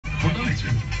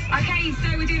Non-metropolitan. Okay,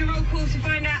 so we're doing a roll call to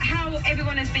find out how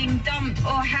everyone has been dumped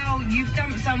or how you've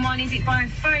dumped someone. Is it by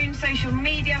phone, social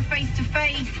media,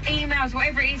 face-to-face, emails,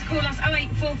 whatever it is? Call us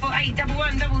 08448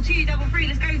 112233.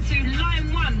 Let's go to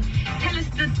line 1. Tell us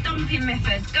the dumping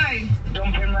method. Go.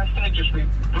 Dumping method, just be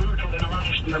brutal and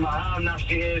honest, no matter how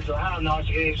nasty it is or how nice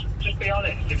it is. Just be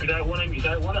honest. If you don't want him, you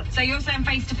don't want him. So you're saying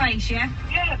face-to-face, yeah?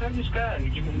 Yeah, don't be scared.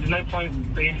 There's no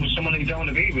point being with someone that you don't want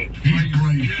to be with.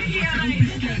 Great. Yeah, Don't be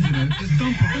scared, you know. Just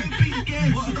dump her. Don't be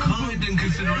scared. What a kind and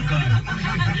considerate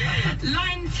guy.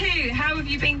 Line 2. How have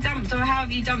you been dumped or how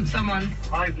have you dumped someone?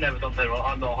 I've never dumped anyone.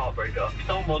 I'm not a heartbreaker.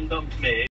 Someone dumped me.